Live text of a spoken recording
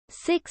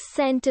6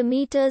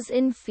 centimeters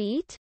in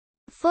feet?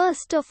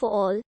 First of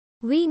all,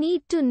 we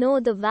need to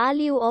know the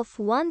value of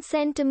 1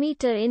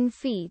 centimeter in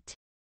feet.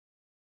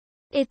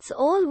 It's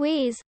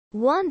always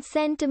 1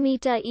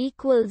 centimeter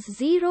equals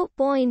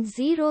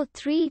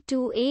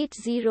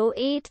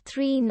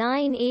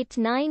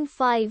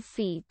 0.03280839895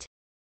 feet.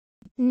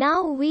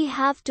 Now we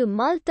have to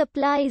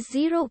multiply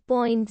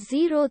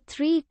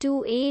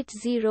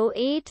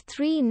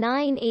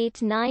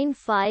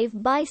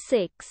 0.03280839895 by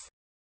 6.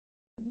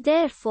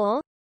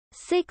 Therefore,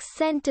 6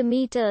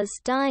 centimeters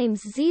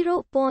times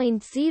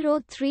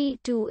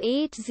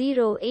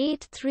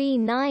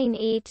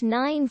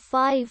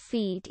 0.03280839895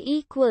 feet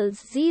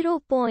equals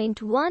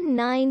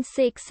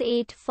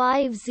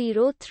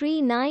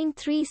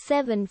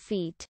 0.19685039337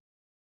 feet.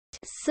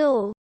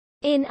 So,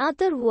 in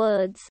other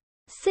words,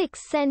 6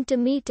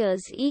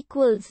 centimeters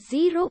equals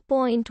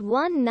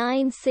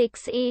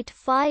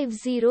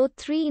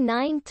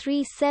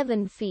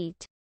 0.19685039337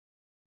 feet.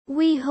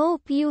 We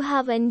hope you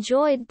have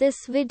enjoyed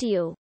this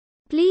video.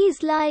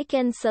 Please like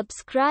and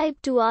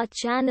subscribe to our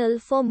channel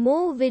for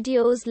more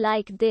videos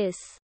like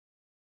this.